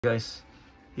Guys,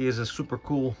 here's a super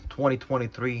cool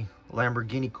 2023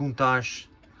 Lamborghini Countach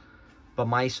by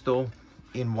Maisto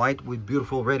in white with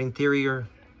beautiful red interior.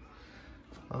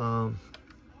 They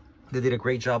did a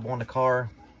great job on the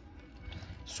car,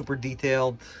 super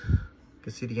detailed. You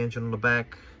can see the engine on the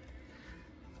back,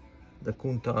 the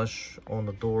Countach on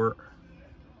the door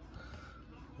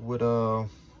with I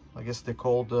guess they're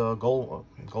called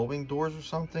gullwing doors or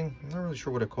something. I'm not really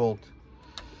sure what they're called.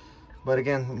 But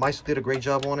again, Maisto did a great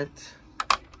job on it.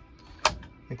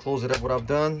 And close it up. What I've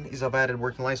done is I've added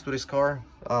working lights to this car.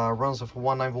 Runs off a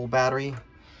 19-volt battery.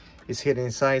 It's hidden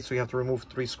inside, so you have to remove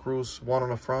 3 screws. 1 on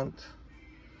the front,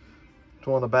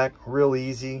 2 on the back. Really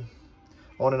easy.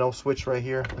 On and off switch right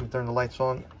here. Let me turn the lights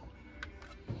on.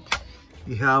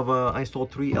 You have I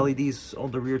installed 3 LEDs on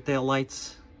the rear tail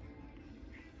lights.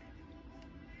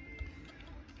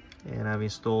 And I've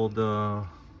installed 2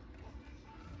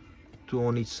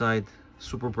 on each side,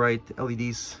 super bright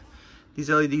LEDs. These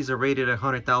LEDs are rated at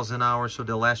 100,000 hours, so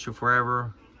they'll last you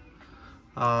forever.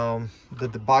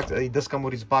 The box, it does come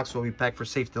with this box, will be packed for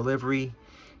safe delivery.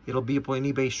 It'll be up on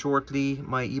eBay shortly.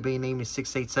 My eBay name is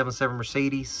 6877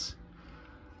 Mercedes.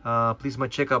 Please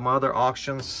check out my other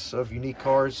auctions of unique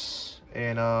cars,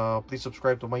 and please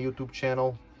subscribe to my YouTube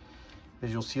channel,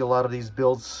 as you'll see a lot of these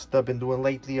builds that I've been doing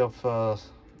lately of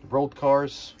road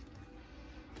cars.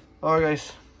 All right,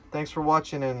 guys. Thanks for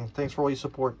watching, and thanks for all your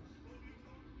support.